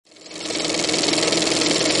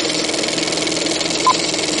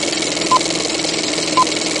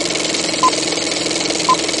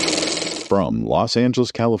From Los Angeles,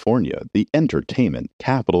 California, the entertainment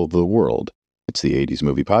capital of the world, it's the 80s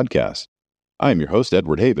Movie Podcast. I'm your host,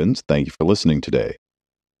 Edward Havens. Thank you for listening today.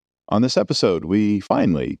 On this episode, we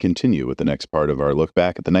finally continue with the next part of our look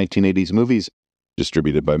back at the 1980s movies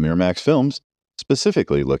distributed by Miramax Films,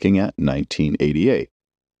 specifically looking at 1988.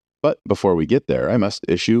 But before we get there, I must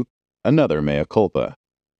issue another mea culpa.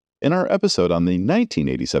 In our episode on the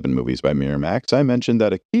 1987 movies by Miramax, I mentioned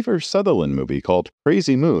that a Kiefer Sutherland movie called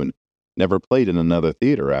Crazy Moon never played in another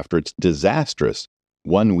theater after its disastrous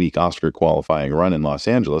one-week Oscar-qualifying run in Los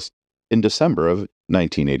Angeles in December of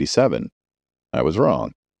 1987. I was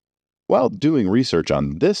wrong. While doing research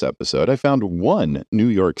on this episode, I found one New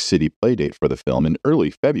York City playdate for the film in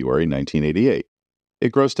early February 1988.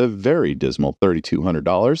 It grossed a very dismal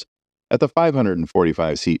 $3,200 at the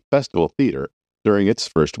 545-seat Festival Theater during its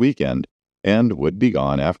first weekend, and would be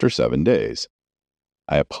gone after 7 days.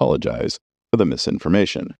 I apologize for the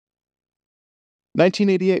misinformation.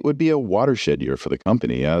 1988 would be a watershed year for the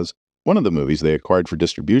company, as one of the movies they acquired for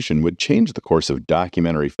distribution would change the course of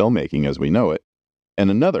documentary filmmaking as we know it,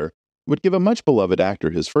 and another would give a much-beloved actor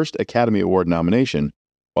his first Academy Award nomination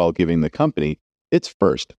while giving the company its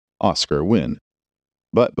first Oscar win.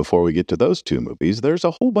 But before we get to those two movies, there's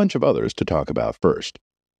a whole bunch of others to talk about first.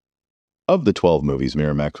 Of the 12 movies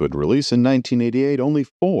Miramax would release in 1988, only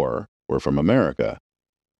 4 were from America.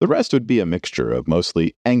 The rest would be a mixture of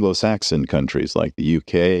mostly Anglo-Saxon countries like the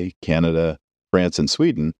UK, Canada, France, and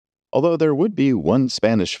Sweden, although there would be one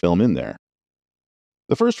Spanish film in there.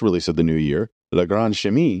 The first release of the new year, Grand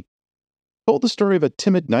Chemin, told the story of a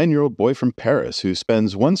timid 9-year-old boy from Paris who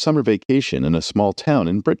spends one summer vacation in a small town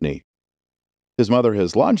in Brittany. His mother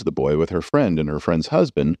has lodged the boy with her friend and her friend's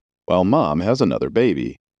husband, while Mom has another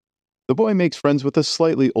baby. The boy makes friends with a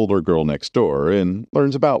slightly older girl next door and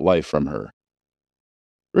learns about life from her.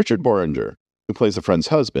 Richard Bohringer, who plays the friend's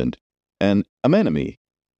husband, and Anémone,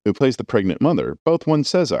 who plays the pregnant mother, both won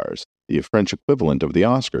Cesars, the French equivalent of the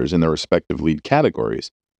Oscars, in their respective lead categories,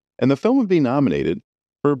 and the film would be nominated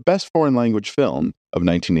for Best Foreign Language Film of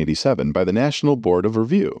 1987 by the National Board of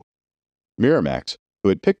Review. Miramax, who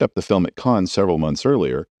had picked up the film at Cannes several months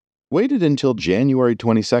earlier, waited until January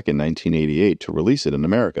 22, 1988 to release it in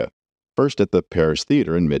America, first at the Paris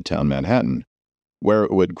Theater in midtown Manhattan, where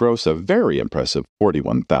it would gross a very impressive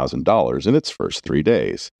 $41,000 in its first 3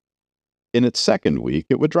 days. In its second week,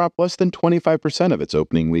 it would drop less than 25% of its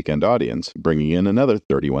opening weekend audience, bringing in another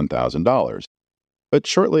 $31,000. But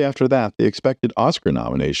shortly after that, the expected Oscar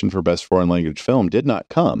nomination for Best Foreign Language Film did not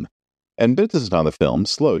come, and business on the film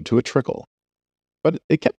slowed to a trickle. But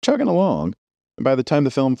it kept chugging along, and by the time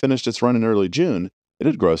the film finished its run in early June, it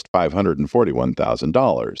had grossed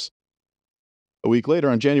 $541,000. A week later,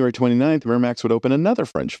 on January 29th, Miramax would open another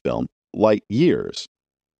French film, Light Years,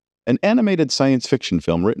 an animated science fiction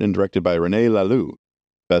film written and directed by René Laloux,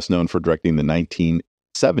 best known for directing the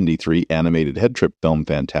 1973 animated head trip film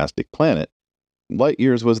Fantastic Planet. Light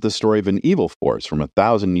Years was the story of an evil force from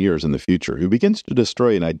 1,000 years in the future who begins to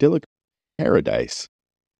destroy an idyllic paradise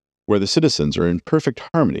where the citizens are in perfect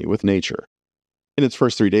harmony with nature. In its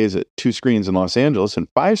first 3 days at 2 screens in Los Angeles and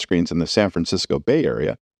 5 screens in the San Francisco Bay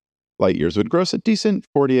Area, Light Years would gross a decent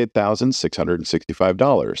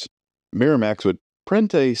 $48,665. Miramax would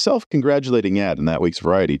print a self-congratulating ad in that week's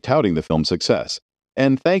Variety touting the film's success,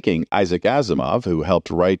 and thanking Isaac Asimov, who helped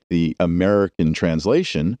write the American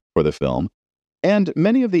translation for the film, and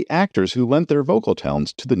many of the actors who lent their vocal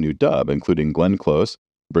talents to the new dub, including Glenn Close,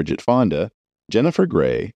 Bridget Fonda, Jennifer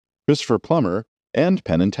Grey, Christopher Plummer, and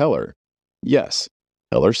Penn and Teller. Yes,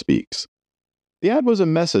 Teller speaks. The ad was a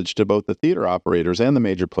message to both the theater operators and the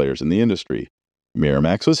major players in the industry.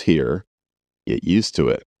 Miramax was here. Get used to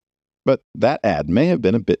it. But that ad may have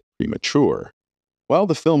been a bit premature. While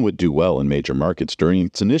the film would do well in major markets during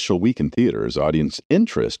its initial week in theaters, audience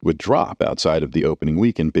interest would drop outside of the opening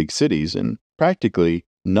week in big cities and practically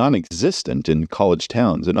non-existent in college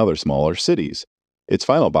towns and other smaller cities. Its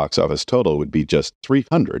final box office total would be just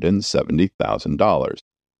 $370,000.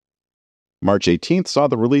 March 18th saw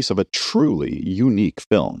the release of a truly unique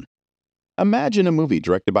film. Imagine a movie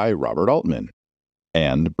directed by Robert Altman,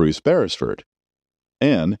 and Bruce Beresford,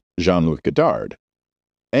 and Jean-Luc Godard,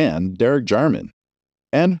 and Derek Jarman,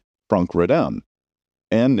 and Franck Rodin,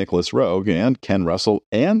 and Nicholas Roeg, and Ken Russell,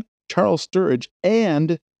 and Charles Sturridge,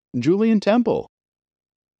 and Julian Temple.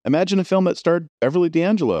 Imagine a film that starred Beverly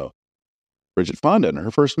D'Angelo, Bridget Fonda in her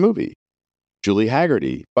first movie, Julie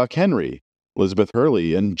Haggerty, Buck Henry, Elizabeth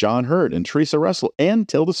Hurley, and John Hurt, and Teresa Russell, and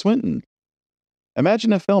Tilda Swinton.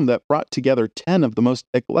 Imagine a film that brought together 10 of the most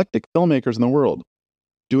eclectic filmmakers in the world,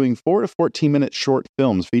 doing 4 to 14-minute short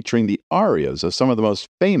films featuring the arias of some of the most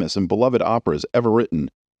famous and beloved operas ever written,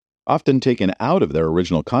 often taken out of their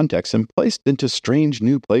original context and placed into strange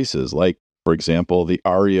new places, like, for example, the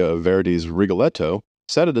aria of Verdi's Rigoletto,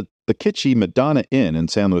 set at the kitschy Madonna Inn in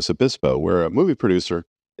San Luis Obispo, where a movie producer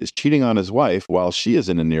is cheating on his wife while she is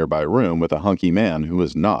in a nearby room with a hunky man who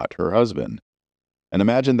is not her husband. And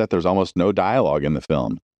imagine that there's almost no dialogue in the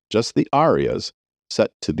film, just the arias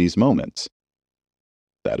set to these moments.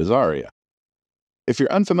 That is aria. If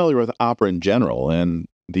you're unfamiliar with opera in general, and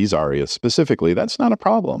these arias specifically, that's not a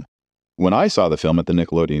problem. When I saw the film at the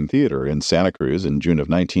Nickelodeon Theater in Santa Cruz in June of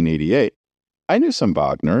 1988, I knew some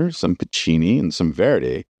Wagner, some Puccini, and some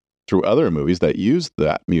Verdi through other movies that used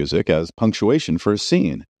that music as punctuation for a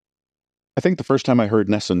scene. I think the first time I heard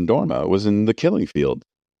Nessun Dorma was in The Killing Field,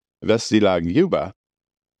 Vesti la Giuba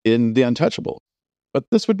in The Untouchable. But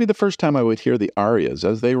this would be the first time I would hear the arias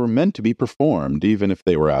as they were meant to be performed, even if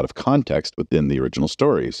they were out of context within the original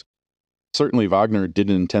stories. Certainly, Wagner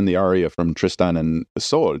didn't intend the aria from Tristan and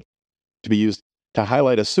Isolde to be used to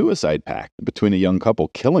highlight a suicide pact between a young couple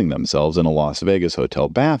killing themselves in a Las Vegas hotel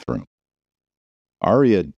bathroom.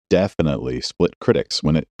 Aria definitely split critics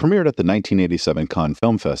when it premiered at the 1987 Cannes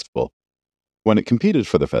Film Festival, when it competed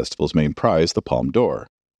for the festival's main prize, the Palme d'Or.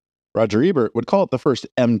 Roger Ebert would call it the first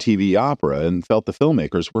MTV opera and felt the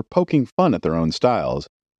filmmakers were poking fun at their own styles,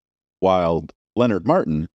 while Leonard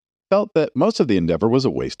Martin felt that most of the endeavor was a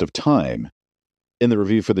waste of time. In the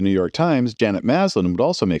review for the New York Times, Janet Maslin would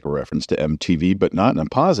also make a reference to MTV, but not in a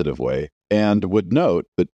positive way, and would note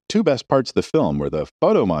the two best parts of the film were the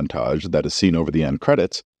photo montage that is seen over the end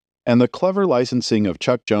credits and the clever licensing of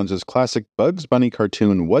Chuck Jones's classic Bugs Bunny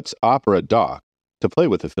cartoon What's Opera Doc to play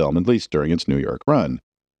with the film, at least during its New York run.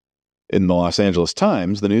 In the Los Angeles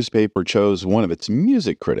Times, the newspaper chose one of its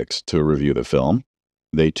music critics to review the film.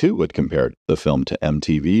 They too would compare the film to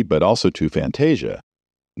MTV, but also to Fantasia.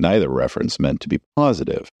 Neither reference meant to be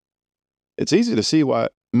positive. It's easy to see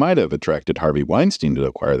what might have attracted Harvey Weinstein to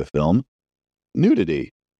acquire the film: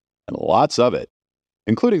 nudity, and lots of it,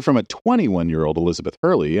 including from a 21-year-old Elizabeth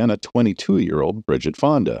Hurley and a 22-year-old Bridget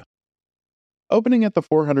Fonda. Opening at the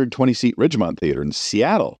 420-seat Ridgemont Theater in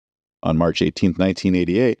Seattle on March 18,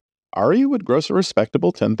 1988, Aria would gross a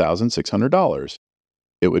respectable $10,600.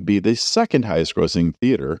 It would be the second highest grossing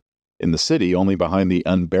theater in the city, only behind The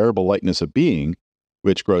Unbearable Lightness of Being,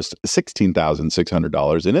 which grossed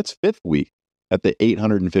 $16,600 in its fifth week at the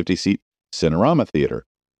 850-seat Cinerama Theater,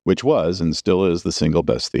 which was and still is the single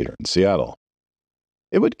best theater in Seattle.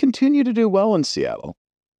 It would continue to do well in Seattle,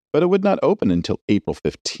 but it would not open until April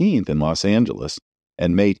 15th in Los Angeles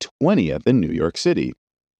and May 20th in New York City.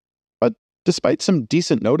 But despite some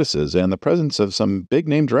decent notices and the presence of some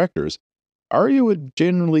big-name directors, Aria would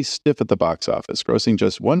generally stiff at the box office, grossing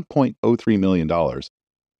just $1.03 million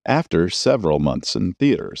after several months in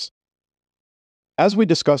theaters. As we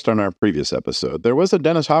discussed on our previous episode, there was a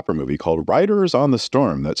Dennis Hopper movie called Riders on the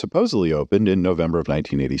Storm that supposedly opened in November of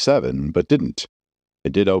 1987, but didn't.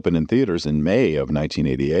 It did open in theaters in May of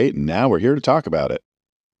 1988, and now we're here to talk about it.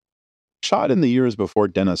 Shot in the years before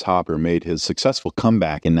Dennis Hopper made his successful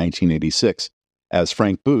comeback in 1986 as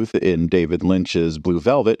Frank Booth in David Lynch's Blue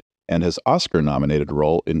Velvet and his Oscar-nominated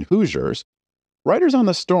role in Hoosiers, Riders on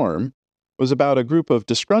the Storm was about a group of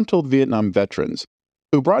disgruntled Vietnam veterans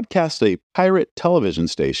who broadcast a pirate television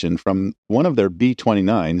station from one of their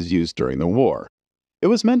B-29s used during the war. It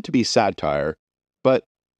was meant to be satire, but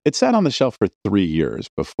it sat on the shelf for 3 years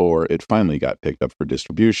before it finally got picked up for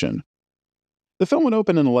distribution. The film would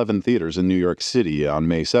open in 11 theaters in New York City on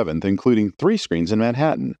May 7th, including 3 screens in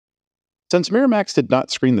Manhattan. Since Miramax did not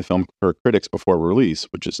screen the film for critics before release,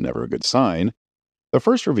 which is never a good sign, the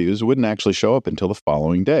first reviews wouldn't actually show up until the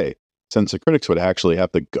following day, since the critics would actually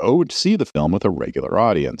have to go to see the film with a regular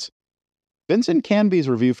audience. Vincent Canby's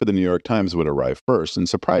review for the New York Times would arrive first, and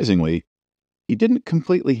surprisingly, he didn't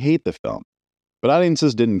completely hate the film, but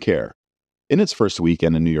audiences didn't care. In its first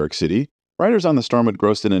weekend in New York City, Riders on the Storm would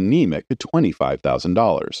gross an anemic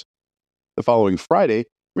 $25,000. The following Friday,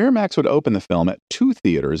 Miramax would open the film at 2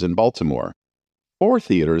 theaters in Baltimore, 4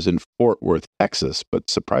 theaters in Fort Worth, Texas, but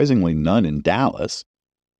surprisingly none in Dallas,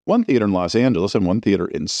 1 theater in Los Angeles, and 1 theater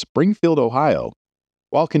in Springfield, Ohio,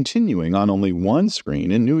 while continuing on only 1 screen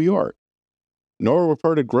in New York. No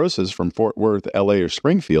reported grosses from Fort Worth, LA, or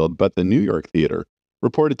Springfield, but the New York theater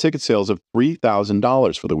reported ticket sales of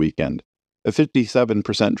 $3,000 for the weekend, a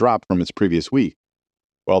 57% drop from its previous week,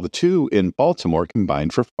 while the 2 in Baltimore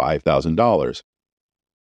combined for $5,000.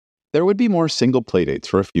 There would be more single playdates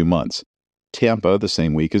for a few months. Tampa the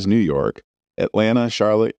same week as New York, Atlanta,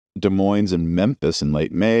 Charlotte, Des Moines, and Memphis in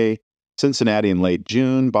late May, Cincinnati in late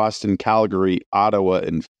June, Boston, Calgary, Ottawa,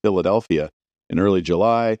 and Philadelphia in early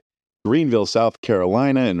July, Greenville, South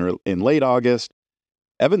Carolina in late August,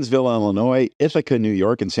 Evansville, Illinois, Ithaca, New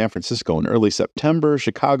York, and San Francisco in early September,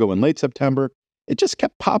 Chicago in late September. It just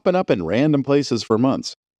kept popping up in random places for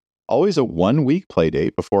months. Always a one-week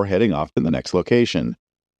playdate before heading off to the next location.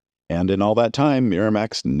 And in all that time,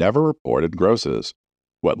 Miramax never reported grosses.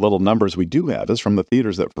 What little numbers we do have is from the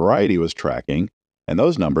theaters that Variety was tracking, and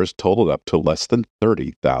those numbers totaled up to less than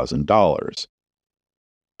 $30,000.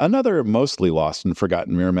 Another mostly lost and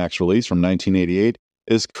forgotten Miramax release from 1988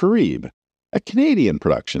 is Caribe, a Canadian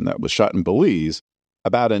production that was shot in Belize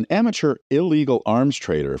about an amateur illegal arms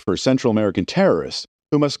trader for Central American terrorists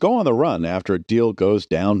who must go on the run after a deal goes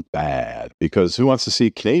down bad. Because who wants to see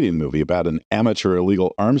a Canadian movie about an amateur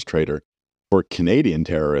illegal arms trader for Canadian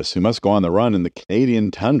terrorists who must go on the run in the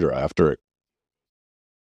Canadian tundra after it?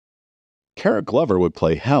 Cara Glover would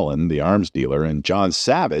play Helen, the arms dealer, and John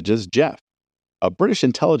Savage as Jeff, a British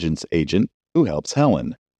intelligence agent who helps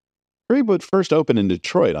Helen. Caribe would first open in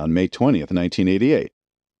Detroit on May 20th, 1988.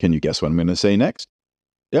 Can you guess what I'm going to say next?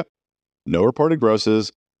 Yep. No reported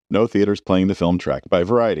grosses, no theaters playing the film tracked by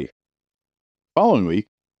Variety. Following week,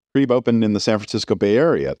 Caribe opened in the San Francisco Bay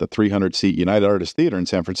Area at the 300-seat United Artists Theater in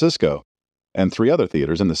San Francisco, and 3 other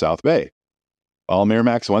theaters in the South Bay. While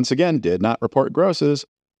Miramax once again did not report grosses,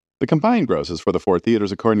 the combined grosses for the 4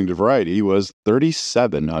 theaters, according to Variety, was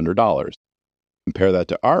 $3,700. Compare that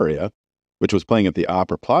to Aria, which was playing at the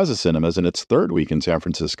Opera Plaza Cinemas in its 3rd week in San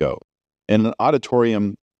Francisco, in an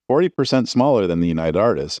auditorium 40% smaller than the United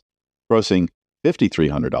Artists, grossing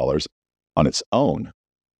 $5,300 on its own.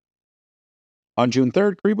 On June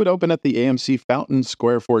 3rd, Caribe would open at the AMC Fountain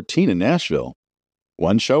Square 14 in Nashville.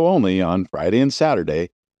 One show only on Friday and Saturday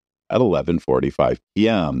at 11:45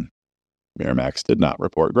 p.m. Miramax did not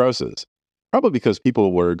report grosses, probably because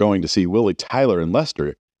people were going to see Willie Tyler and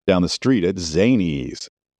Lester down the street at Zanies.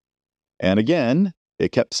 And again,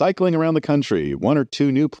 it kept cycling around the country, 1 or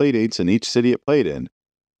 2 new playdates in each city it played in.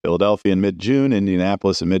 Philadelphia in mid-June,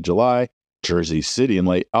 Indianapolis in mid-July, Jersey City in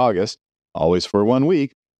late August, always for 1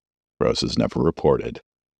 week. Grosses never reported.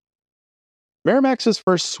 Miramax's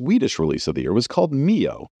first Swedish release of the year was called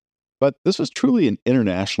Mio, but this was truly an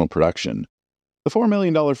international production. The $4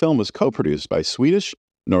 million film was co-produced by Swedish,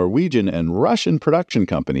 Norwegian, and Russian production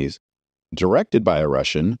companies, directed by a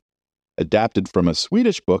Russian, adapted from a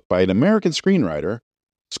Swedish book by an American screenwriter,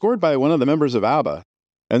 scored by one of the members of ABBA,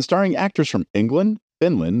 and starring actors from England,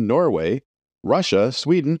 Finland, Norway, Russia,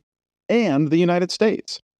 Sweden, and the United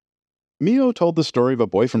States. Mio told the story of a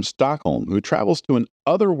boy from Stockholm who travels to an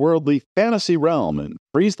otherworldly fantasy realm and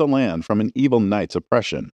frees the land from an evil knight's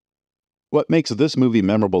oppression. What makes this movie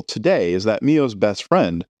memorable today is that Mio's best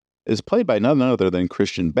friend is played by none other than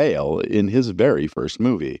Christian Bale in his very first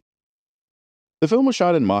movie. The film was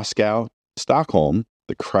shot in Moscow, Stockholm,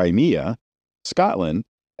 the Crimea, Scotland,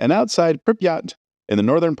 and outside Pripyat in the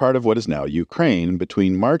northern part of what is now Ukraine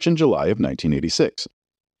between March and July of 1986.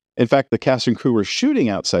 In fact, the cast and crew were shooting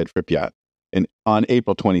outside Pripyat on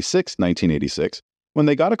April 26, 1986, when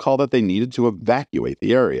they got a call that they needed to evacuate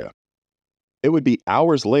the area. It would be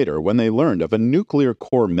hours later when they learned of a nuclear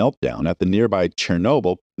core meltdown at the nearby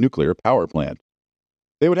Chernobyl nuclear power plant.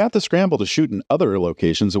 They would have to scramble to shoot in other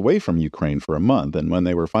locations away from Ukraine for a month, and when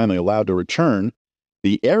they were finally allowed to return,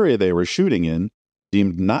 the area they were shooting in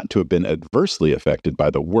deemed not to have been adversely affected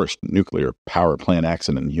by the worst nuclear power plant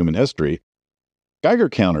accident in human history. Geiger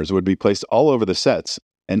counters would be placed all over the sets,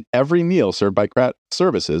 and every meal served by craft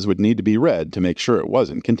services would need to be read to make sure it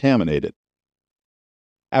wasn't contaminated.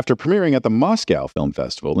 After premiering at the Moscow Film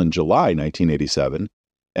Festival in July 1987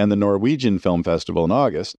 and the Norwegian Film Festival in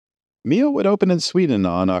August, Mio would open in Sweden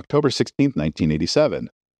on October 16, 1987.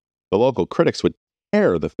 The local critics would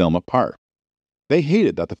tear the film apart. They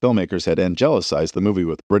hated that the filmmakers had angelicized the movie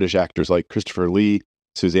with British actors like Christopher Lee,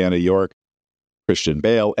 Susanna York, Christian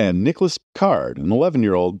Bale, and Nicholas Picard, an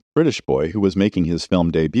 11-year-old British boy who was making his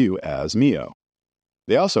film debut as Mio.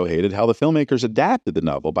 They also hated how the filmmakers adapted the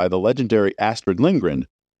novel by the legendary Astrid Lindgren,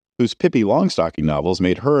 whose Pippi Longstocking novels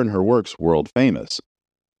made her and her works world famous.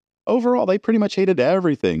 Overall, they pretty much hated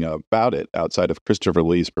everything about it outside of Christopher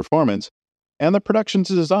Lee's performance and the production's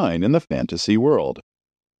design in the fantasy world.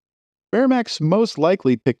 Miramax most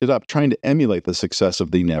likely picked it up trying to emulate the success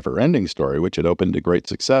of The Never-Ending Story, which had opened to great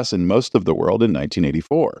success in most of the world in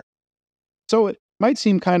 1984. So it might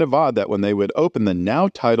seem kind of odd that when they would open the now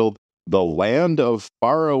titled The Land of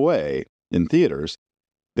Far Away in theaters,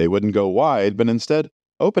 they wouldn't go wide, but instead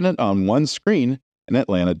open it on one screen in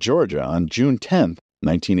Atlanta, Georgia on June 10th,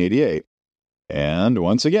 1988. And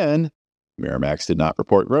once again, Miramax did not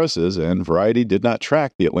report grosses, and Variety did not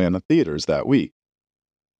track the Atlanta theaters that week.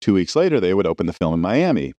 2 weeks later, they would open the film in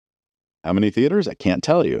Miami. How many theaters? I can't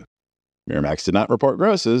tell you. Miramax did not report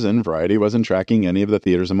grosses, and Variety wasn't tracking any of the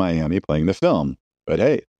theaters in Miami playing the film. But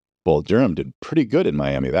hey, Bull Durham did pretty good in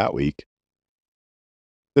Miami that week.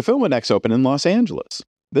 The film would next open in Los Angeles.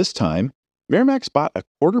 This time, Miramax bought a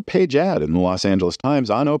quarter-page ad in the Los Angeles Times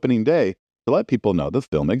on opening day to let people know the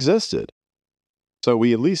film existed. So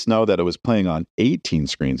we at least know that it was playing on 18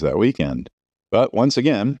 screens that weekend. But once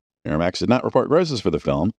again, Miramax did not report grosses for the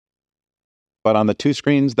film. But on the 2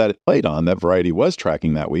 screens that it played on that Variety was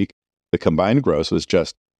tracking that week, the combined gross was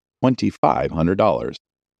just $2,500.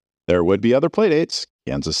 There would be other playdates: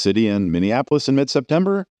 Kansas City and Minneapolis in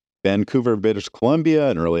mid-September, Vancouver, British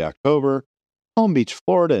Columbia in early October, Palm Beach,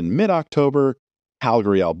 Florida in mid-October,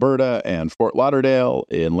 Calgary, Alberta, and Fort Lauderdale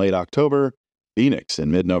in late October, Phoenix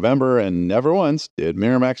in mid-November, and never once did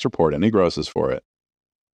Miramax report any grosses for it.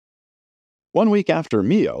 1 week after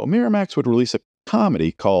Mio, Miramax would release a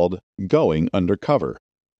comedy called Going Undercover.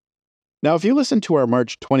 Now, if you listened to our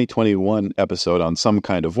March 2021 episode on Some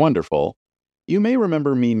Kind of Wonderful, you may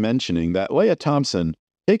remember me mentioning that Leah Thompson,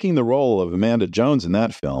 taking the role of Amanda Jones in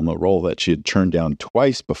that film, a role that she had turned down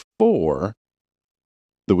twice before,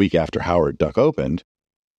 the week after Howard Duck opened,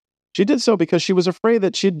 she did so because she was afraid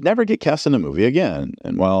that she'd never get cast in a movie again.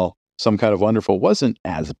 And while Some Kind of Wonderful wasn't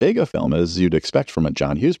as big a film as you'd expect from a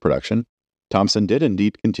John Hughes production, Thompson did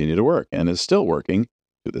indeed continue to work and is still working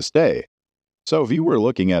to this day. So if you were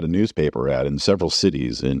looking at a newspaper ad in several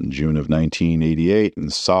cities in June of 1988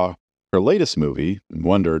 and saw her latest movie and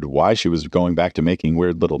wondered why she was going back to making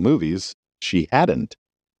weird little movies, she hadn't.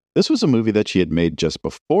 This was a movie that she had made just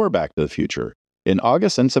before Back to the Future, in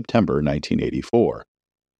August and September 1984.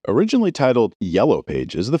 Originally titled Yellow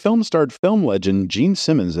Pages, the film starred film legend Gene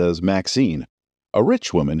Simmons as Maxine, a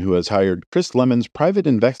rich woman who has hired Chris Lemon's private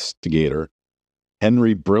investigator,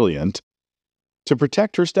 Henry Brilliant, to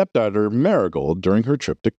protect her stepdaughter Marigold during her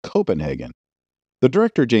trip to Copenhagen. The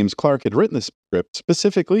director, James Clark, had written the script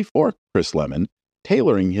specifically for Chris Lemon,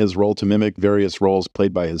 tailoring his role to mimic various roles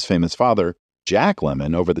played by his famous father, Jack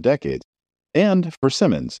Lemmon, over the decades, and for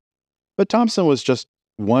Simmons. But Thompson was just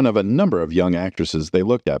one of a number of young actresses they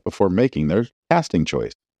looked at before making their casting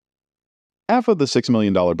choice. Half of the $6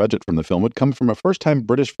 million budget from the film would come from a first-time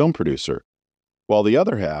British film producer, while the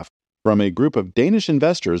other half from a group of Danish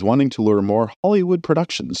investors wanting to lure more Hollywood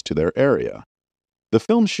productions to their area. The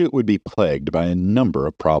film shoot would be plagued by a number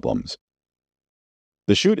of problems.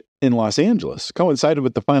 The shoot in Los Angeles coincided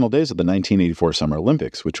with the final days of the 1984 Summer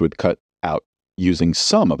Olympics, which would cut out using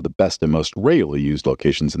some of the best and most regularly used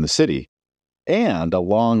locations in the city, and a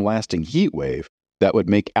long-lasting heat wave that would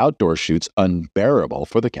make outdoor shoots unbearable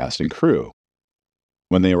for the cast and crew.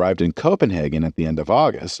 When they arrived in Copenhagen at the end of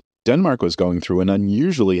August, Denmark was going through an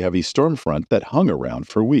unusually heavy storm front that hung around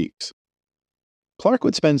for weeks. Clark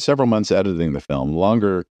would spend several months editing the film,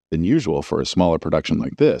 longer than usual for a smaller production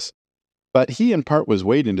like this, but he in part was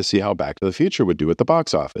waiting to see how Back to the Future would do at the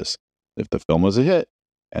box office. If the film was a hit,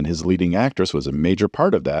 and his leading actress was a major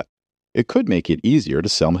part of that, it could make it easier to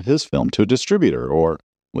sell his film to a distributor, or at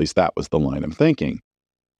least that was the line of thinking.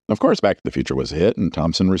 Of course, Back to the Future was a hit, and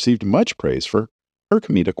Thompson received much praise for her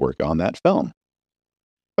comedic work on that film.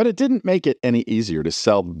 But it didn't make it any easier to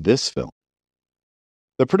sell this film.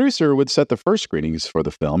 The producer would set the first screenings for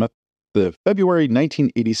the film at the February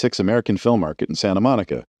 1986 American Film Market in Santa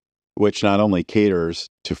Monica, which not only caters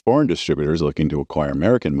to foreign distributors looking to acquire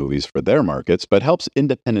American movies for their markets, but helps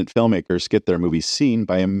independent filmmakers get their movies seen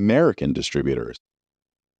by American distributors.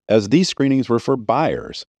 As these screenings were for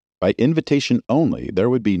buyers, by invitation only, there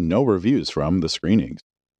would be no reviews from the screenings.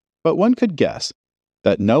 But one could guess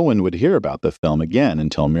that no one would hear about the film again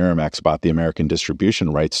until Miramax bought the American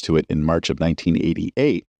distribution rights to it in March of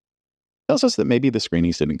 1988, tells us that maybe the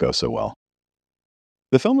screenings didn't go so well.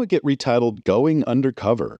 The film would get retitled Going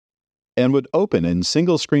Undercover, and would open in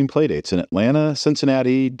single-screen playdates in Atlanta,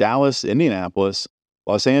 Cincinnati, Dallas, Indianapolis,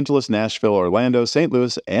 Los Angeles, Nashville, Orlando, St.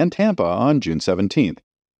 Louis, and Tampa on June 17th.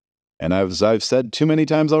 And as I've said too many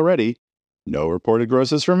times already, no reported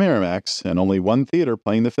grosses from Miramax, and only one theater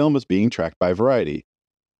playing the film was being tracked by Variety,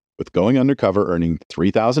 with Going Undercover earning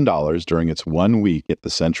 $3,000 during its 1 week at the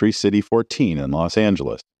Century City 14 in Los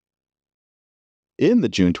Angeles. In the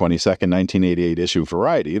June 22, 1988 issue of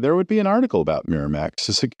Variety, there would be an article about Miramax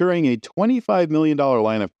securing a $25 million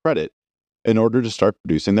line of credit in order to start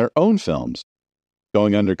producing their own films.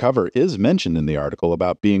 Going Undercover is mentioned in the article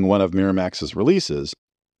about being one of Miramax's releases,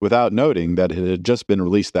 without noting that it had just been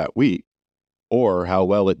released that week, or how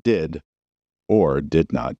well it did or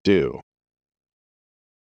did not do.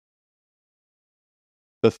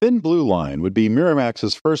 The Thin Blue Line would be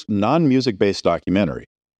Miramax's first non-music-based documentary,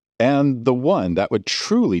 and the one that would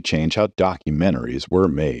truly change how documentaries were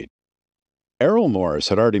made. Errol Morris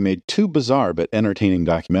had already made two bizarre but entertaining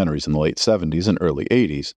documentaries in the late 70s and early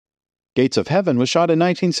 80s. Gates of Heaven was shot in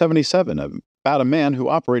 1977 about a man who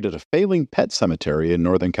operated a failing pet cemetery in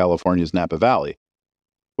Northern California's Napa Valley.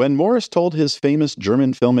 When Morris told his famous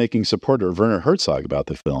German filmmaking supporter Werner Herzog about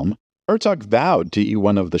the film, Herzog vowed to eat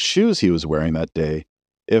one of the shoes he was wearing that day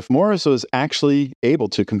if Morris was actually able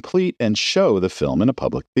to complete and show the film in a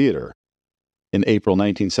public theater. In April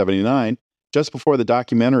 1979, just before the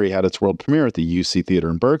documentary had its world premiere at the UC Theater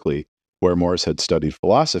in Berkeley, where Morris had studied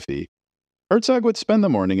philosophy, Herzog would spend the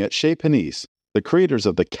morning at Chez Panisse, the creators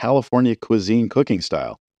of the California cuisine cooking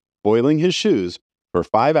style, boiling his shoes for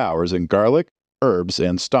 5 hours in garlic, herbs,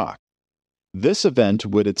 and stock. This event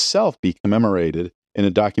would itself be commemorated in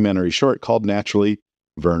a documentary short called naturally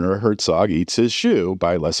Werner Herzog Eats His Shoe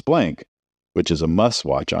by Les Blanc, which is a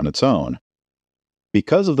must-watch on its own.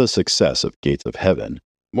 Because of the success of Gates of Heaven,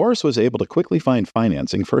 Morris was able to quickly find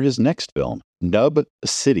financing for his next film, Nub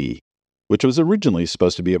City, which was originally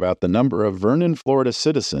supposed to be about the number of Vernon, Florida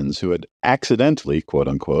citizens who had accidentally,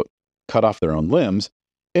 quote-unquote, cut off their own limbs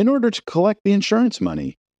in order to collect the insurance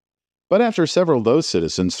money. But after several of those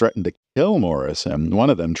citizens threatened to kill Morris, and one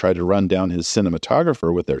of them tried to run down his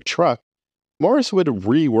cinematographer with their truck, Morris would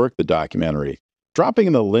rework the documentary,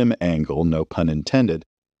 dropping the limb angle, no pun intended,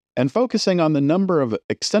 and focusing on the number of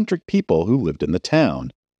eccentric people who lived in the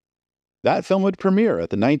town. That film would premiere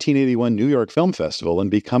at the 1981 New York Film Festival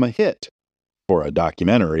and become a hit, for a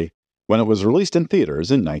documentary, when it was released in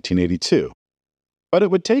theaters in 1982. But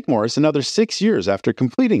it would take Morris another 6 years after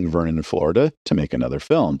completing Vernon, Florida, to make another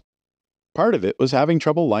film. Part of it was having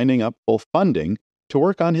trouble lining up full funding to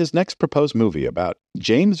work on his next proposed movie about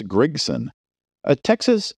James Grigson, a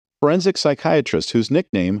Texas forensic psychiatrist whose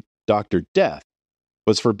nickname, Dr. Death,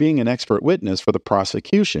 was for being an expert witness for the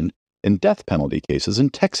prosecution in death penalty cases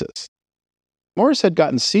in Texas. Morris had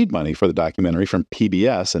gotten seed money for the documentary from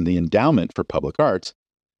PBS and the Endowment for Public Arts,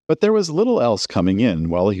 but there was little else coming in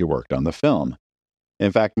while he worked on the film.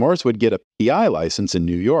 In fact, Morris would get a PI license in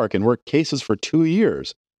New York and work cases for 2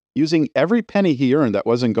 years, using every penny he earned that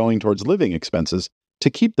wasn't going towards living expenses to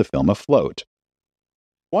keep the film afloat.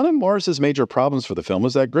 One of Morris's major problems for the film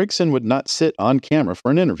was that Grigson would not sit on camera for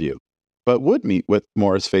an interview, but would meet with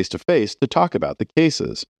Morris face-to-face to talk about the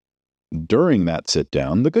cases. During that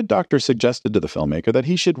sit-down, the good doctor suggested to the filmmaker that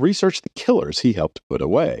he should research the killers he helped put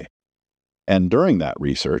away. And during that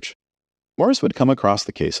research, Morris would come across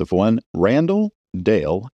the case of one Randall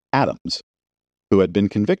Dale Adams, who had been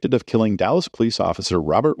convicted of killing Dallas police officer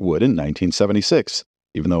Robert Wood in 1976,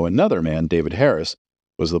 even though another man, David Harris,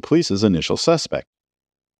 was the police's initial suspect.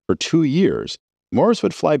 For 2 years, Morris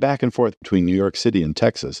would fly back and forth between New York City and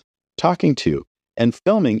Texas, talking to and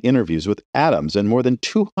filming interviews with Adams and more than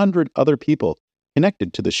 200 other people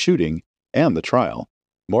connected to the shooting and the trial.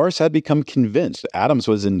 Morris had become convinced Adams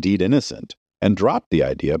was indeed innocent and dropped the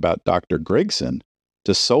idea about Dr. Grigson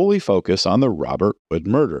to solely focus on the Robert Wood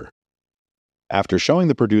murder. After showing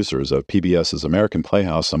the producers of PBS's American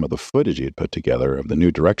Playhouse some of the footage he had put together of the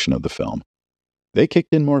new direction of the film, they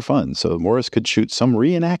kicked in more funds so Morris could shoot some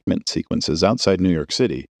reenactment sequences outside New York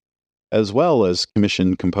City, as well as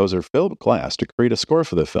commission composer Philip Glass to create a score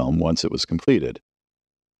for the film once it was completed.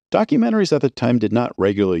 Documentaries at the time did not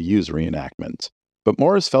regularly use reenactments, but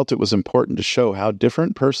Morris felt it was important to show how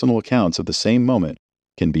different personal accounts of the same moment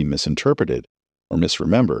can be misinterpreted or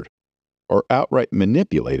misremembered, or outright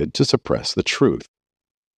manipulated to suppress the truth.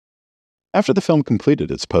 After the film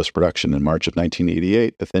completed its post-production in March of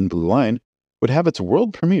 1988, The Thin Blue Line would have its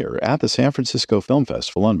world premiere at the San Francisco Film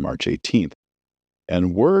Festival on March 18th.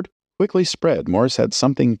 And word quickly spread Morris had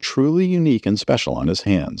something truly unique and special on his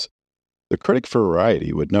hands. The critic for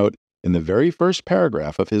Variety would note in the very first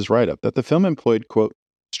paragraph of his write-up that the film employed, quote,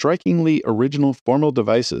 strikingly original formal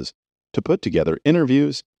devices to put together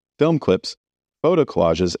interviews, film clips, photo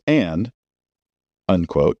collages, and,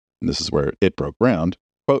 unquote, and this is where it broke ground,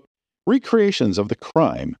 quote, recreations of the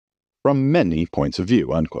crime from many points of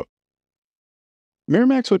view, unquote.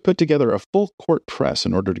 Miramax would put together a full-court press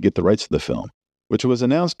in order to get the rights to the film, which was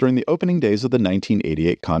announced during the opening days of the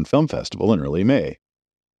 1988 Cannes Film Festival in early May.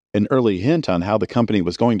 An early hint on how the company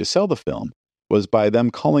was going to sell the film was by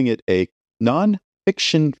them calling it a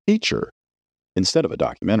non-fiction feature instead of a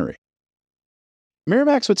documentary.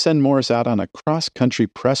 Miramax would send Morris out on a cross-country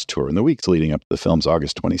press tour in the weeks leading up to the film's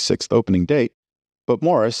August 26th opening date, but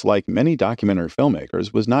Morris, like many documentary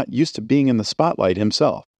filmmakers, was not used to being in the spotlight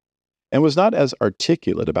himself, and was not as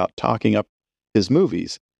articulate about talking up his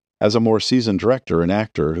movies as a more seasoned director and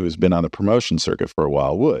actor who has been on the promotion circuit for a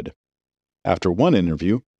while would. After one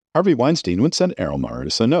interview, Harvey Weinstein would send Errol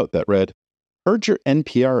Morris a note that read, "Heard your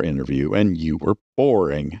NPR interview and you were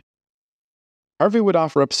boring." Harvey would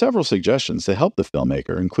offer up several suggestions to help the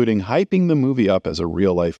filmmaker, including hyping the movie up as a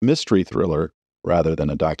real-life mystery thriller rather than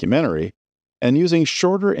a documentary, and using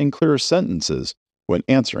shorter and clearer sentences when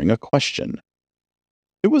answering a question.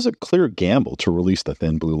 It was a clear gamble to release The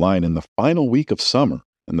Thin Blue Line in the final week of summer,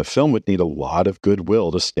 and the film would need a lot of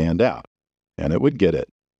goodwill to stand out, and it would get it.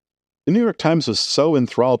 The New York Times was so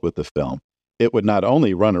enthralled with the film, it would not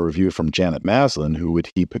only run a review from Janet Maslin, who would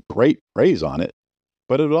heap great praise on it,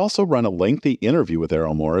 but it would also run a lengthy interview with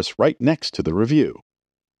Errol Morris right next to the review.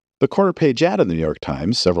 The quarter-page ad in the New York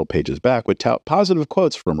Times, several pages back, would tout positive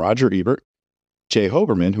quotes from Roger Ebert, Jay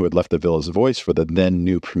Hoberman, who had left the Villa's voice for the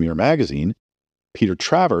then-new Premiere magazine, Peter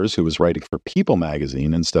Travers, who was writing for People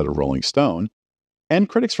magazine instead of Rolling Stone, and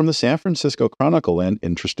critics from the San Francisco Chronicle and,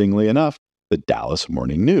 interestingly enough, the Dallas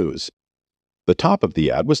Morning News. The top of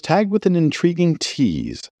the ad was tagged with an intriguing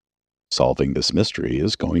tease. Solving this mystery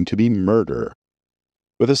is going to be murder,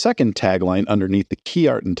 with a second tagline underneath the key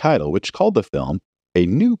art and title, which called the film a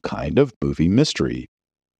new kind of movie mystery.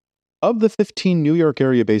 Of the 15 New York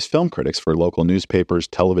area-based film critics for local newspapers,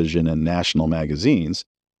 television, and national magazines,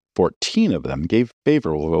 14 of them gave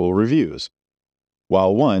favorable reviews,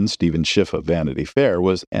 while one, Stephen Schiff of Vanity Fair,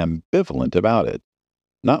 was ambivalent about it.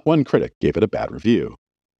 Not one critic gave it a bad review,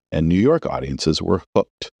 and New York audiences were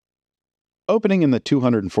hooked. Opening in the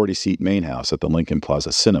 240-seat main house at the Lincoln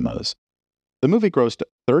Plaza Cinemas, the movie grossed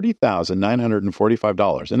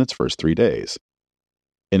 $30,945 in its first 3 days.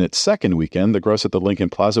 In its second weekend, the gross at the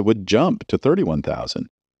Lincoln Plaza would jump to $31,000,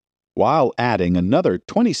 while adding another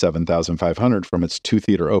 $27,500 from its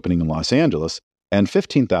two-theater opening in Los Angeles and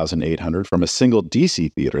 $15,800 from a single D.C.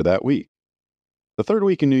 theater that week. The third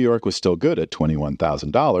week in New York was still good at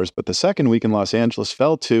 $21,000, but the second week in Los Angeles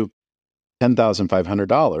fell to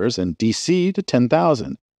 $10,500 and D.C. to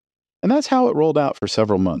 $10,000. And that's how it rolled out for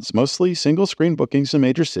several months, mostly single-screen bookings in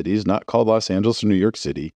major cities not called Los Angeles or New York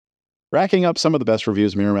City, racking up some of the best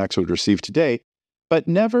reviews Miramax would receive today, but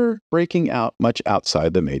never breaking out much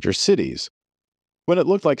outside the major cities. When it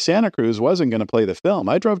looked like Santa Cruz wasn't going to play the film,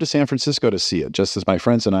 I drove to San Francisco to see it, just as my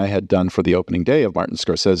friends and I had done for the opening day of Martin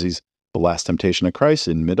Scorsese's The Last Temptation of Christ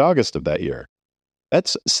in mid-August of that year.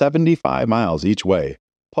 That's 75 miles each way,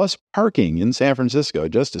 plus parking in San Francisco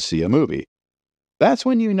just to see a movie. That's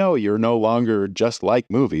when you know you're no longer just like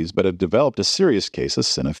movies, but have developed a serious case of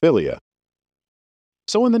cinephilia.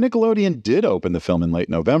 So when the Nickelodeon did open the film in late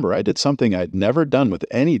November, I did something I'd never done with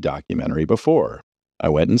any documentary before. I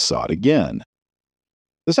went and saw it again.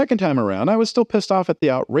 The second time around, I was still pissed off at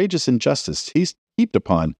the outrageous injustice heaped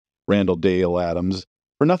upon Randall Dale Adams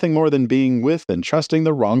for nothing more than being with and trusting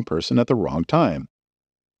the wrong person at the wrong time.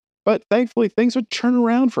 But thankfully, things would turn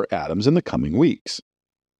around for Adams in the coming weeks.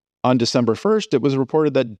 On December 1st, it was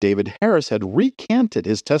reported that David Harris had recanted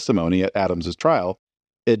his testimony at Adams's trial,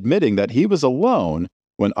 admitting that he was alone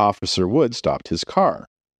when Officer Wood stopped his car.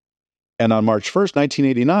 And on March 1st,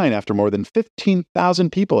 1989, after more than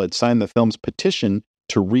 15,000 people had signed the film's petition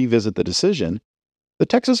to revisit the decision, the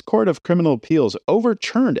Texas Court of Criminal Appeals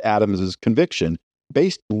overturned Adams's conviction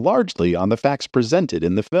based largely on the facts presented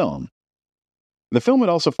in the film. The film would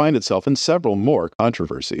also find itself in several more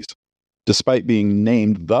controversies. Despite being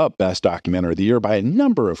named the best documentary of the year by a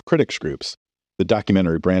number of critics groups, the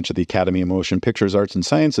documentary branch of the Academy of Motion Pictures Arts and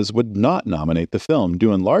Sciences would not nominate the film,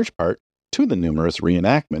 due in large part to the numerous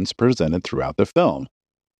reenactments presented throughout the film.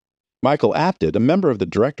 Michael Apted, a member of the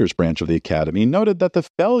directors branch of the Academy, noted that the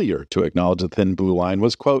failure to acknowledge The Thin Blue Line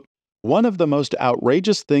was, quote, one of the most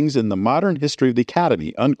outrageous things in the modern history of the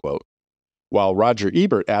Academy, unquote, while Roger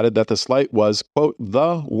Ebert added that the slight was, quote,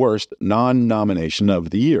 the worst non-nomination of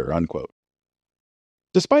the year, unquote.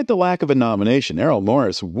 Despite the lack of a nomination, Errol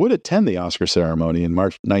Morris would attend the Oscar ceremony in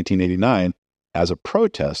March 1989 as a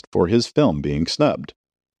protest for his film being snubbed.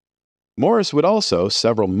 Morris would also,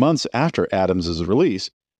 several months after Adams's release,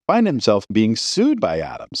 find himself being sued by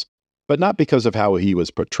Adams, but not because of how he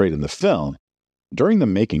was portrayed in the film. During the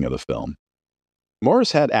making of the film,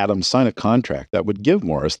 Morris had Adams sign a contract that would give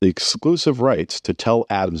Morris the exclusive rights to tell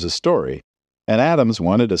Adams' story, and Adams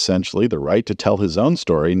wanted essentially the right to tell his own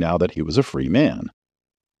story now that he was a free man.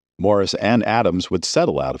 Morris and Adams would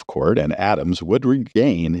settle out of court, and Adams would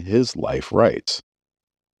regain his life rights.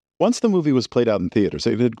 Once the movie was played out in theaters,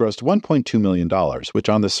 it had grossed $1.2 million, which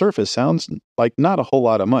on the surface sounds like not a whole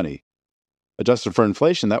lot of money. Adjusted for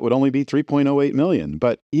inflation, that would only be $3.08 million,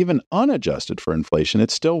 but even unadjusted for inflation,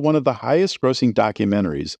 it's still one of the highest-grossing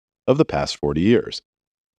documentaries of the past 40 years.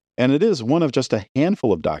 And it is one of just a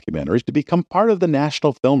handful of documentaries to become part of the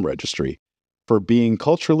National Film Registry for being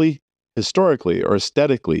culturally, historically, or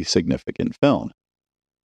aesthetically significant film.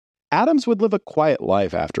 Adams would live a quiet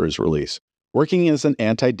life after his release, working as an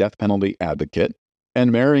anti-death penalty advocate,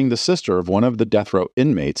 and marrying the sister of one of the death row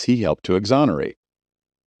inmates he helped to exonerate.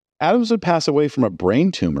 Adams would pass away from a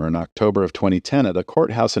brain tumor in October of 2010 at a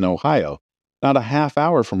courthouse in Ohio, not a half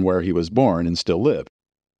hour from where he was born and still lived.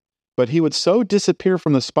 But he would so disappear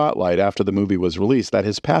from the spotlight after the movie was released that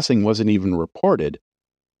his passing wasn't even reported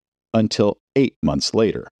until 8 months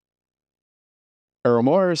later. Errol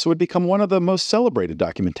Morris would become one of the most celebrated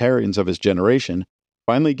documentarians of his generation,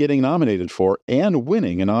 finally getting nominated for and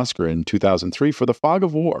winning an Oscar in 2003 for The Fog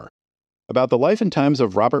of War, about the life and times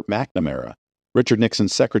of Robert McNamara, Richard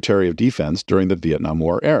Nixon's Secretary of Defense during the Vietnam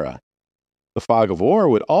War era. The Fog of War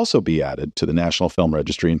would also be added to the National Film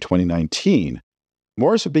Registry in 2019.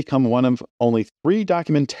 Morris would become one of only 3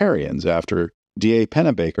 documentarians after D.A.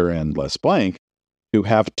 Pennebaker and Les Blanc who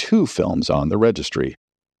have 2 films on the registry.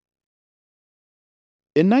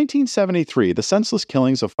 In 1973, the senseless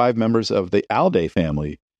killings of 5 members of the Alday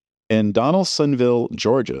family in Donaldsonville,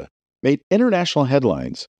 Georgia, made international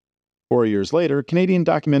headlines. 4 years later, Canadian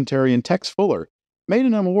documentarian Tex Fuller made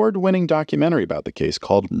an award-winning documentary about the case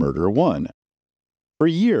called Murder One. For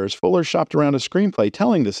years, Fuller shopped around a screenplay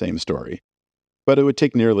telling the same story, but it would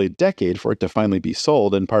take nearly a decade for it to finally be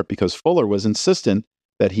sold, in part because Fuller was insistent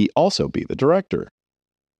that he also be the director.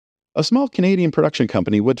 A small Canadian production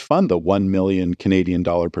company would fund the $1 million Canadian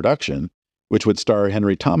production, which would star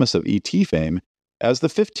Henry Thomas of E.T. fame as the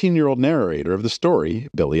 15-year-old narrator of the story,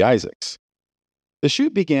 Billy Isaacs. The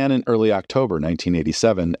shoot began in early October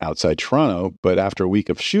 1987 outside Toronto, but after a week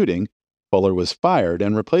of shooting, Fuller was fired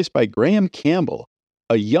and replaced by Graham Campbell,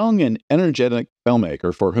 a young and energetic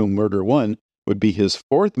filmmaker for whom Murder One would be his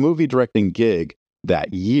 4th movie directing gig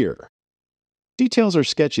that year. Details are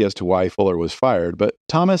sketchy as to why Fuller was fired, but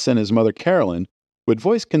Thomas and his mother Carolyn would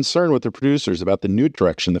voice concern with the producers about the new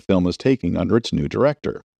direction the film was taking under its new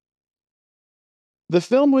director. The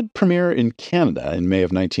film would premiere in Canada in May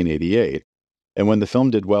of 1988, and when the film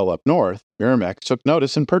did well up north, Miramax took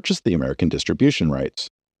notice and purchased the American distribution rights.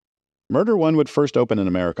 Murder One would first open in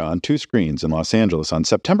America on 2 screens in Los Angeles on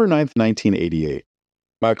September 9, 1988.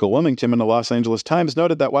 Michael Wilmington in the Los Angeles Times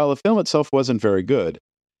noted that while the film itself wasn't very good,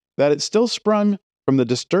 that it still sprung from the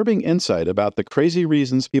disturbing insight about the crazy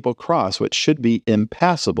reasons people cross what should be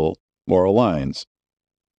impassable moral lines.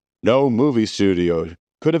 "No movie studio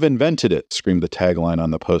could have invented it," screamed the tagline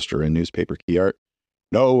on the poster in newspaper key art.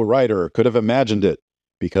 "No writer could have imagined it,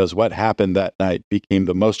 because what happened that night became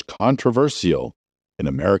the most controversial in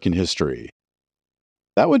American history."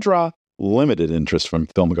 That would draw limited interest from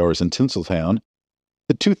filmgoers in Tinseltown.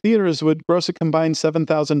 The 2 theaters would gross a combined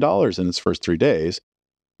 $7,000 in its first 3 days.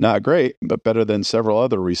 Not great, but better than several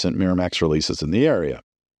other recent Miramax releases in the area.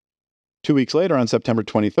 2 weeks later, on September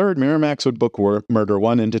 23rd, Miramax would book Murder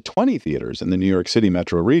One into 20 theaters in the New York City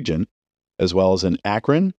metro region, as well as in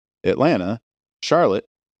Akron, Atlanta, Charlotte,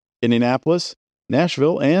 Indianapolis,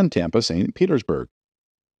 Nashville, and Tampa, St. Petersburg.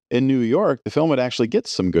 In New York, the film would actually get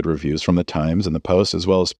some good reviews from the Times and the Post, as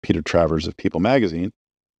well as Peter Travers of People magazine.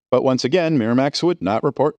 But once again, Miramax would not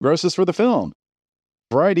report grosses for the film.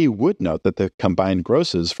 Variety would note that the combined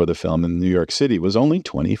grosses for the film in New York City was only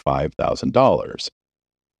 $25,000.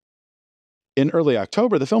 In early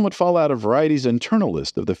October, the film would fall out of Variety's internal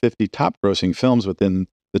list of the 50 top-grossing films within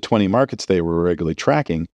the 20 markets they were regularly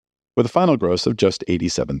tracking, with a final gross of just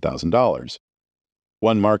 $87,000.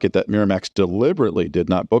 One market that Miramax deliberately did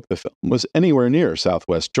not book the film was anywhere near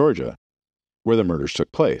Southwest Georgia, where the murders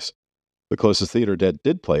took place. The closest theater that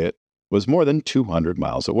did play it was more than 200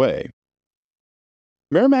 miles away.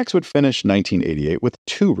 Miramax would finish 1988 with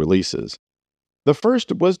 2 releases. The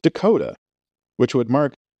first was Dakota, which would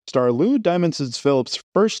mark star Lou Diamond Phillips'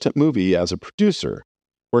 first movie as a producer,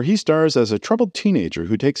 where he stars as a troubled teenager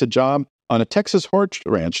who takes a job on a Texas horse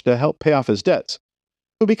ranch to help pay off his debts,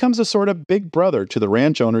 who becomes a sort of big brother to the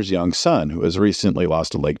ranch owner's young son, who has recently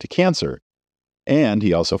lost a leg to cancer, and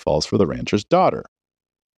he also falls for the rancher's daughter.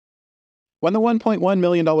 When the $1.1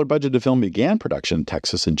 million budgeted film began production in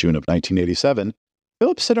Texas in June of 1987,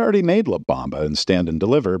 Phillips had already made La Bamba and Stand and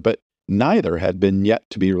Deliver, but neither had been yet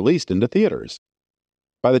to be released into theaters.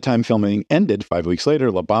 By the time filming ended 5 weeks later,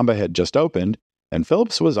 La Bamba had just opened, and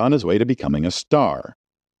Phillips was on his way to becoming a star.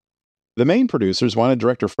 The main producers wanted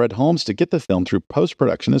director Fred Holmes to get the film through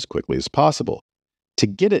post-production as quickly as possible, to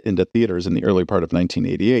get it into theaters in the early part of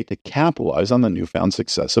 1988 to capitalize on the newfound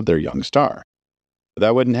success of their young star. But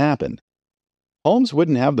that wouldn't happen. Holmes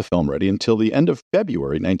wouldn't have the film ready until the end of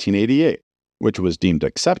February 1988, which was deemed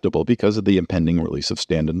acceptable because of the impending release of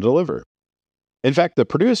Stand and Deliver. In fact, the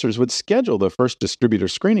producers would schedule the first distributor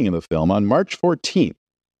screening of the film on March 14th,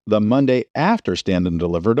 the Monday after Stand and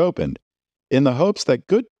Delivered opened, in the hopes that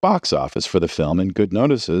good box office for the film and good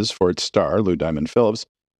notices for its star, Lou Diamond Phillips,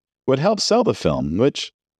 would help sell the film,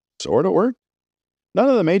 which sort of worked. None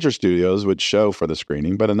of the major studios would show for the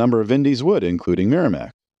screening, but a number of indies would, including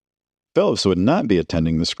Miramax. Phillips would not be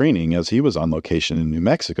attending the screening as he was on location in New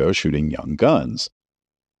Mexico shooting Young Guns.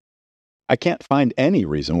 I can't find any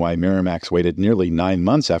reason why Miramax waited nearly 9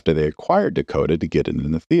 months after they acquired Dakota to get it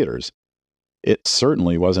in the theaters. It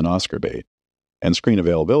certainly wasn't Oscar bait, and screen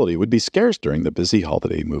availability would be scarce during the busy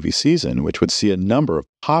holiday movie season, which would see a number of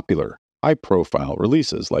popular, high-profile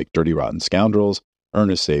releases like Dirty Rotten Scoundrels,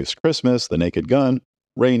 Ernest Saves Christmas, The Naked Gun,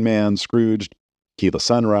 Rain Man, Scrooged, Tequila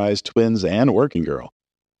Sunrise, Twins, and Working Girl.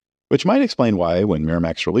 Which might explain why, when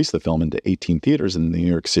Miramax released the film into 18 theaters in the New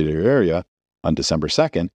York City area on December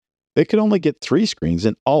 2nd, they could only get 3 screens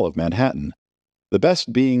in all of Manhattan, the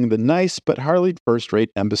best being the nice but hardly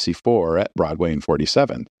first-rate Embassy 4 at Broadway and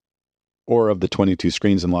 47th. Or of the 22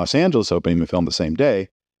 screens in Los Angeles opening the film the same day,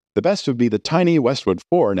 the best would be the tiny Westwood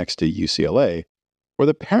 4 next to UCLA, or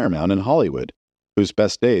the Paramount in Hollywood, whose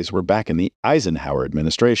best days were back in the Eisenhower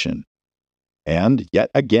administration. And,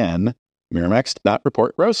 yet again, Miramax did not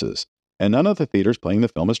report grosses, and none of the theaters playing the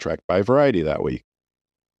film was tracked by Variety that week.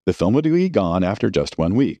 The film would be gone after just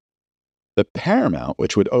 1 week. The Paramount,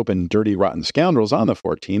 which would open Dirty Rotten Scoundrels on the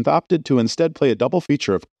 14th, opted to instead play a double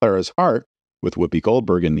feature of Clara's Heart with Whoopi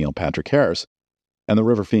Goldberg and Neil Patrick Harris, and the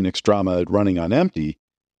River Phoenix drama Running on Empty,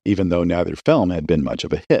 even though neither film had been much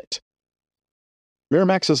of a hit.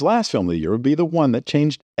 Miramax's last film of the year would be the one that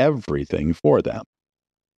changed everything for them.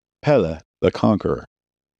 Pelle the Conqueror.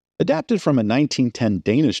 Adapted from a 1910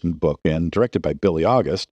 Danish book and directed by Billy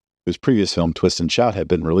August, whose previous film Twist and Shout had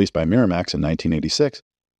been released by Miramax in 1986,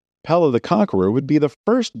 Pelle the Conqueror would be the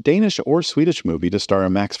first Danish or Swedish movie to star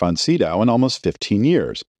a Max von Sydow in almost 15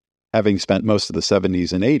 years, having spent most of the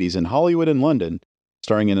 70s and 80s in Hollywood and London,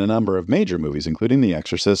 starring in a number of major movies including The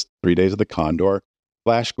Exorcist, 3 Days of the Condor,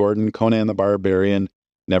 Flash Gordon, Conan the Barbarian,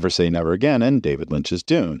 Never Say Never Again, and David Lynch's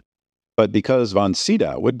Dune. But because von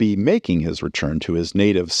Sydow would be making his return to his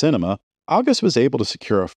native cinema, August was able to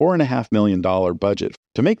secure a $4.5 million budget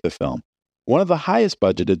to make the film, one of the highest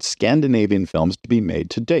budgeted Scandinavian films to be made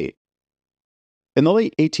to date. In the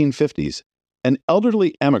late 1850s, an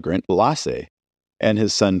elderly emigrant, Lasse, and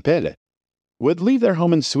his son Pelle would leave their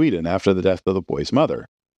home in Sweden after the death of the boy's mother,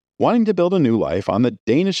 wanting to build a new life on the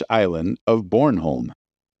Danish island of Bornholm.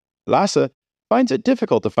 Lasse finds it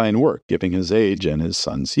difficult to find work given his age and his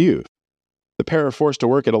son's youth. The pair are forced to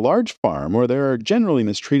work at a large farm where they are generally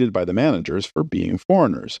mistreated by the managers for being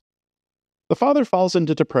foreigners. The father falls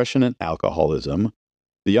into depression and alcoholism.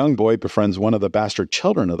 The young boy befriends one of the bastard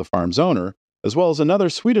children of the farm's owner, as well as another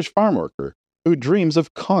Swedish farm worker who dreams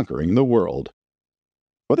of conquering the world.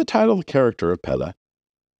 For the title character of Pelle,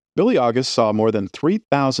 Billy August saw more than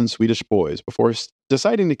 3,000 Swedish boys before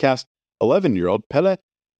deciding to cast 11-year-old Pelle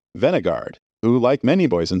Venegard, who, like many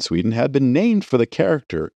boys in Sweden, had been named for the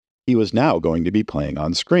character he was now going to be playing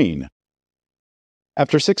on screen.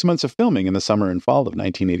 After 6 months of filming in the summer and fall of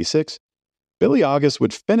 1986, Billy August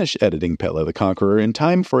would finish editing Pelle the Conqueror in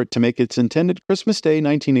time for it to make its intended Christmas Day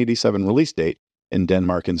 1987 release date in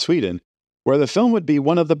Denmark and Sweden, where the film would be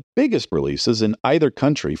one of the biggest releases in either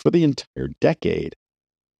country for the entire decade.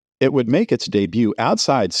 It would make its debut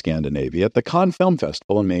outside Scandinavia at the Cannes Film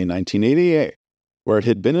Festival in May 1988, where it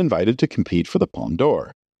had been invited to compete for the Palme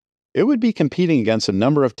d'Or. It would be competing against a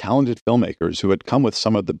number of talented filmmakers who had come with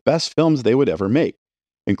some of the best films they would ever make,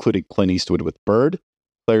 including Clint Eastwood with Bird,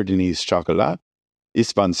 Claire Denis' Chocolat,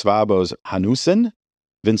 Istvan Svabo's Hanusen,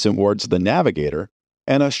 Vincent Ward's The Navigator,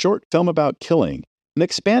 and a short film about killing, an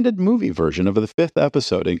expanded movie version of the 5th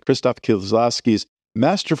episode in Krzysztof Kieślowski's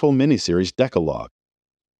masterful miniseries Decalogue.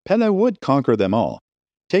 Pelle would conquer them all,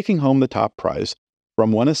 taking home the top prize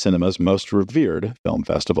from one of cinema's most revered film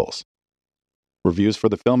festivals. Reviews for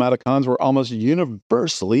the film out of Cannes were almost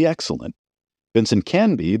universally excellent. Vincent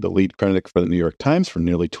Canby, the lead critic for the New York Times for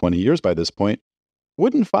nearly 20 years by this point,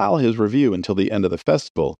 wouldn't file his review until the end of the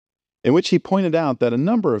festival, in which he pointed out that a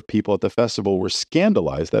number of people at the festival were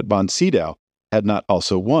scandalized that von Sydow had not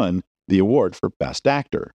also won the award for Best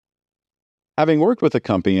Actor. Having worked with the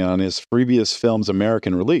company on his previous film's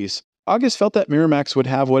American release, August felt that Miramax would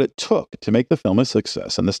have what it took to make the film a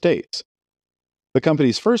success in the States. The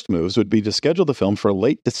company's first moves would be to schedule the film for a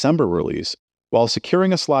late December release, while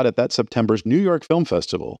securing a slot at that September's New York Film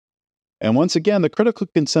Festival. And once again, the critical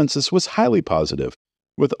consensus was highly positive,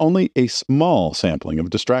 with only a small sampling of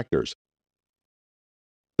detractors.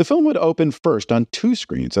 The film would open first on 2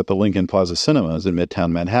 screens at the Lincoln Plaza Cinemas in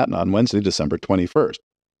Midtown Manhattan on Wednesday, December 21st,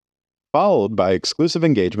 followed by exclusive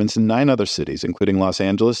engagements in 9 other cities, including Los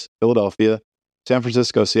Angeles, Philadelphia, San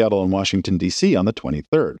Francisco, Seattle, and Washington, D.C. on the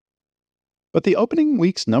 23rd. But the opening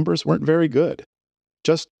week's numbers weren't very good.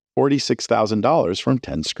 Just $46,000 from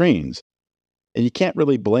 10 screens. And you can't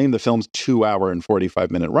really blame the film's 2-hour and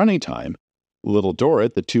 45-minute running time. Little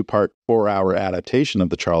Dorrit, the 2-part, 4-hour adaptation of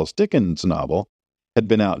the Charles Dickens novel, had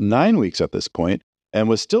been out 9 weeks at this point and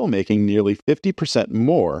was still making nearly 50%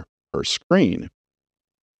 more per screen.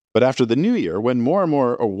 But after the new year, when more and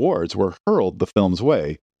more awards were hurled the film's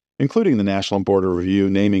way, including the National Board of Review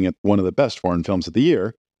naming it one of the best foreign films of the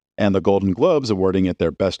year, and the Golden Globes awarding it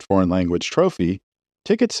their Best Foreign Language trophy,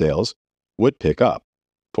 ticket sales would pick up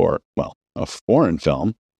for, well, a foreign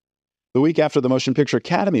film. The week after the Motion Picture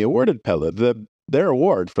Academy awarded Pelle their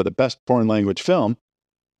award for the Best Foreign Language Film,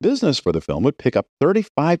 business for the film would pick up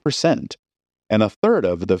 35%, and a third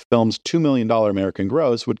of the film's $2 million American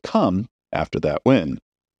gross would come after that win.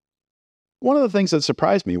 One of the things that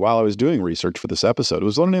surprised me while I was doing research for this episode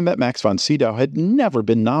was learning that Max von Sydow had never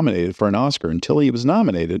been nominated for an Oscar until he was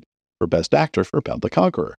nominated for Best Actor for Pelle the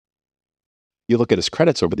Conqueror. You look at his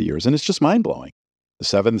credits over the years, and it's just mind-blowing. The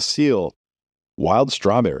Seventh Seal, Wild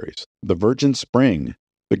Strawberries, The Virgin Spring,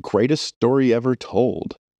 The Greatest Story Ever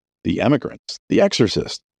Told, The Emigrants, The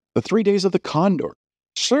Exorcist, The 3 Days of the Condor.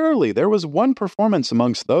 Surely there was one performance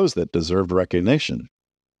amongst those that deserved recognition.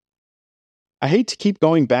 I hate to keep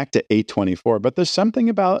going back to A24, but there's something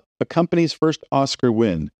about a company's first Oscar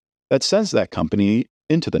win that sends that company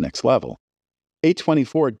into the next level.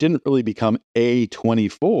 A24 didn't really become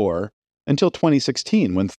A24 until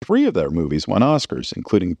 2016, when 3 of their movies won Oscars,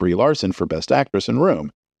 including Brie Larson for Best Actress in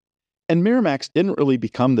Room. And Miramax didn't really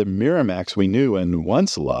become the Miramax we knew and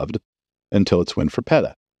once loved until its win for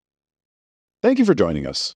Pelle. Thank you for joining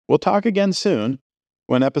us. We'll talk again soon,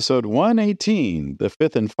 when episode 118, the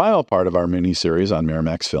 5th and final part of our miniseries on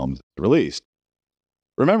Miramax Films, is released.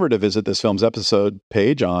 Remember to visit this film's episode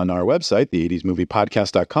page on our website,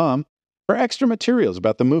 the80smoviepodcast.com, for extra materials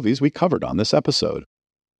about the movies we covered on this episode.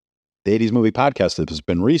 The 80s Movie Podcast has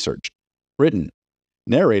been researched, written,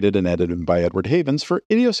 narrated, and edited by Edward Havens for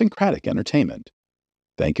idiosyncratic entertainment.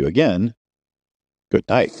 Thank you again. Good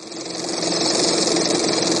night.